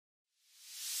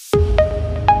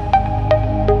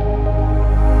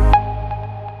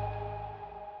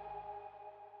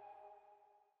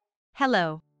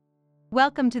Hello.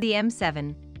 Welcome to the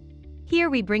M7. Here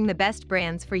we bring the best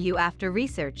brands for you after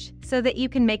research so that you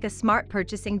can make a smart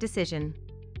purchasing decision.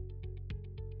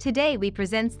 Today we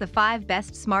presents the 5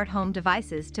 best smart home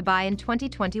devices to buy in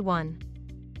 2021.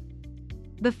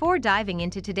 Before diving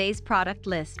into today's product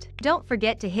list, don't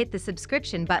forget to hit the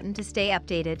subscription button to stay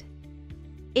updated.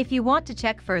 If you want to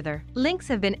check further, links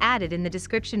have been added in the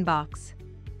description box.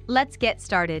 Let's get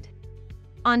started.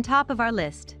 On top of our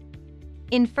list,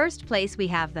 in first place we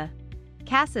have the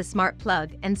Kasa Smart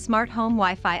Plug and Smart Home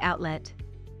Wi-Fi Outlet.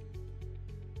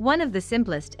 One of the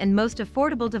simplest and most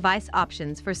affordable device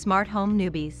options for smart home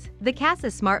newbies. The Kasa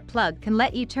Smart Plug can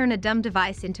let you turn a dumb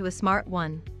device into a smart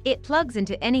one. It plugs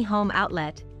into any home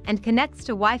outlet and connects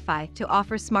to Wi-Fi to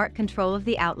offer smart control of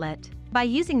the outlet. By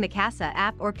using the Kasa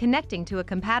app or connecting to a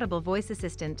compatible voice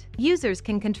assistant, users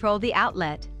can control the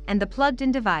outlet and the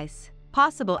plugged-in device.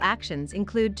 Possible actions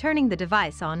include turning the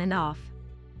device on and off,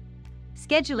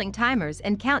 scheduling timers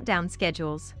and countdown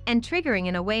schedules, and triggering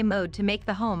an away mode to make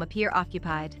the home appear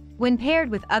occupied. When paired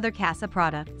with other Kasa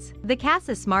products, the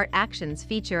Kasa Smart Actions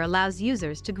feature allows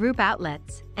users to group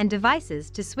outlets and devices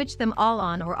to switch them all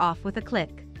on or off with a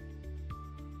click.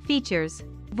 Features: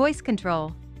 voice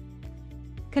control,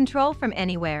 control from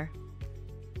anywhere,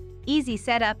 easy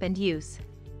setup and use.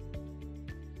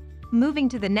 Moving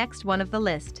to the next one of the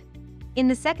list. In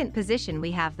the second position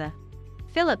we have the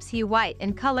Philips Hue White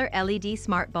and Color LED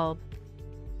Smart Bulb.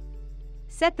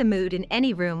 Set the mood in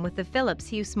any room with the Philips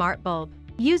Hue Smart Bulb.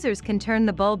 Users can turn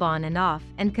the bulb on and off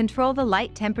and control the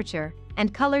light temperature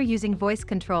and color using voice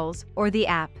controls or the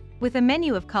app, with a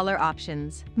menu of color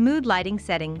options, mood lighting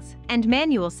settings, and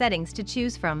manual settings to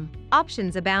choose from.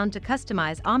 Options abound to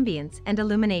customize ambience and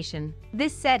illumination.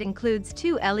 This set includes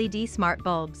 2 LED smart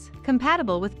bulbs,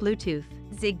 compatible with Bluetooth,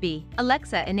 Zigbee,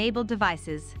 Alexa-enabled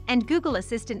devices, and Google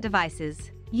Assistant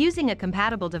devices. Using a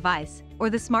compatible device or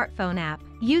the smartphone app,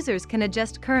 users can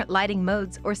adjust current lighting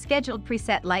modes or scheduled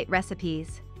preset light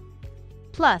recipes.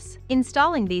 Plus,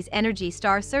 installing these ENERGY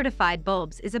STAR certified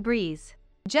bulbs is a breeze.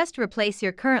 Just replace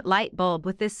your current light bulb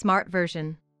with this smart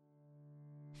version.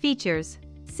 Features: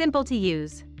 simple to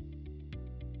use,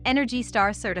 ENERGY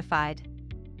STAR certified,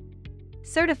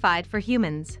 certified for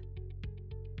humans.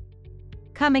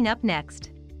 Coming up next,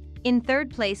 in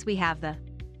third place we have the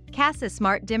Kasa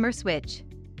Smart Dimmer Switch.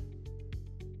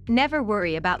 Never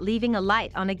worry about leaving a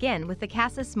light on again with the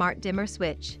Kasa Smart Dimmer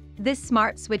Switch. This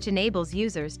smart switch enables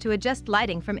users to adjust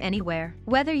lighting from anywhere,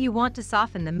 whether you want to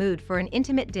soften the mood for an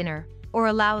intimate dinner or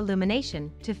allow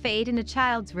illumination to fade in a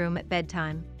child's room at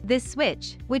bedtime. This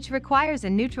switch, which requires a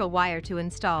neutral wire to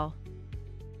install,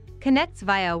 connects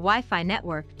via a Wi-Fi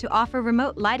network to offer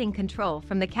remote lighting control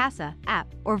from the Kasa app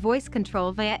or voice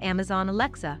control via Amazon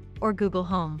Alexa or Google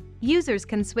Home. Users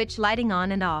can switch lighting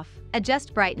on and off,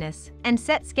 adjust brightness, and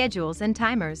set schedules and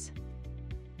timers.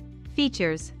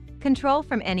 Features: control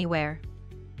from anywhere,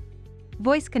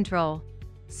 voice control,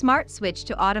 smart switch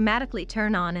to automatically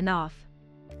turn on and off.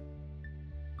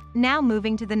 Now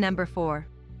moving to the number 4.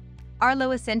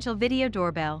 Arlo Essential Video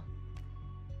Doorbell.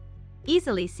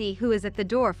 Easily see who is at the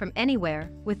door from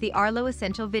anywhere with the Arlo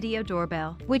Essential Video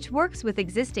Doorbell, which works with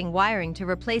existing wiring to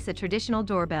replace a traditional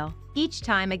doorbell. Each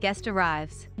time a guest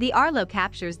arrives, the Arlo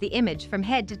captures the image from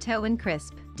head to toe in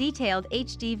crisp, detailed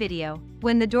HD video.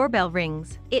 When the doorbell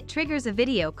rings, it triggers a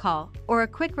video call or a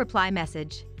quick reply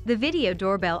message. The video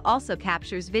doorbell also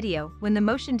captures video when the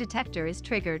motion detector is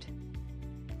triggered.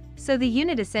 So the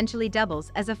unit essentially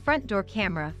doubles as a front door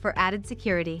camera for added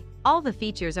security. All the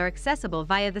features are accessible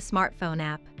via the smartphone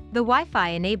app. The Wi-Fi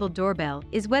enabled doorbell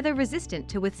is weather resistant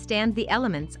to withstand the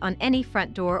elements on any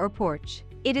front door or porch.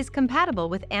 It is compatible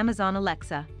with Amazon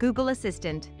Alexa, Google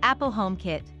Assistant, Apple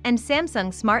HomeKit, and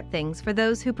Samsung SmartThings for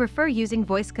those who prefer using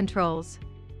voice controls.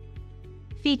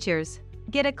 Features: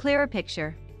 get a clearer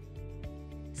picture,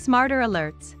 smarter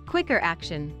alerts, quicker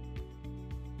action,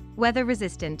 weather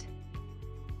resistant.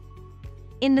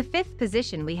 In the 5th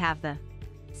position we have the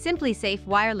SimpliSafe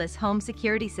Wireless Home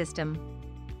Security System.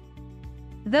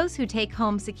 Those who take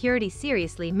home security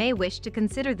seriously may wish to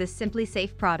consider this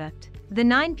SimpliSafe product. The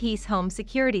 9-piece home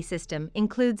security system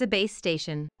includes a base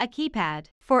station, a keypad,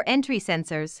 4 entry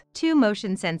sensors, 2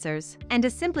 motion sensors, and a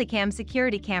SimpliCam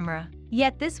security camera.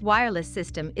 Yet this wireless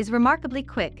system is remarkably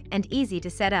quick and easy to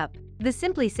set up. The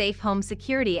SimpliSafe Home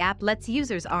Security app lets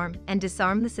users arm and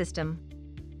disarm the system,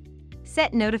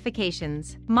 set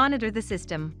notifications, monitor the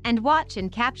system, and watch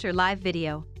and capture live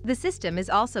video. The system is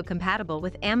also compatible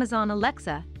with Amazon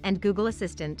Alexa and Google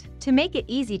Assistant to make it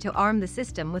easy to arm the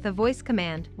system with a voice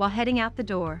command while heading out the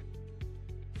door.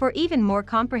 For even more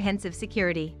comprehensive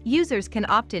security, users can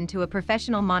opt into a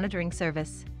professional monitoring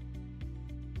service.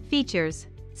 Features: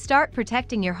 Start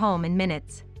protecting your home in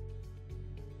minutes.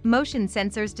 Motion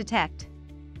sensors detect.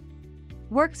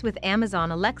 Works with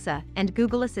Amazon Alexa and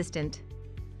Google Assistant.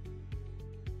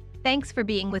 Thanks for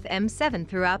being with M7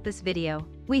 throughout this video.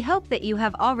 We hope that you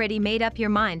have already made up your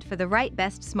mind for the right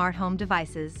best smart home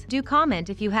devices. Do comment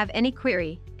if you have any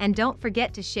query, and don't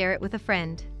forget to share it with a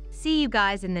friend. See you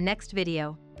guys in the next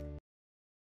video.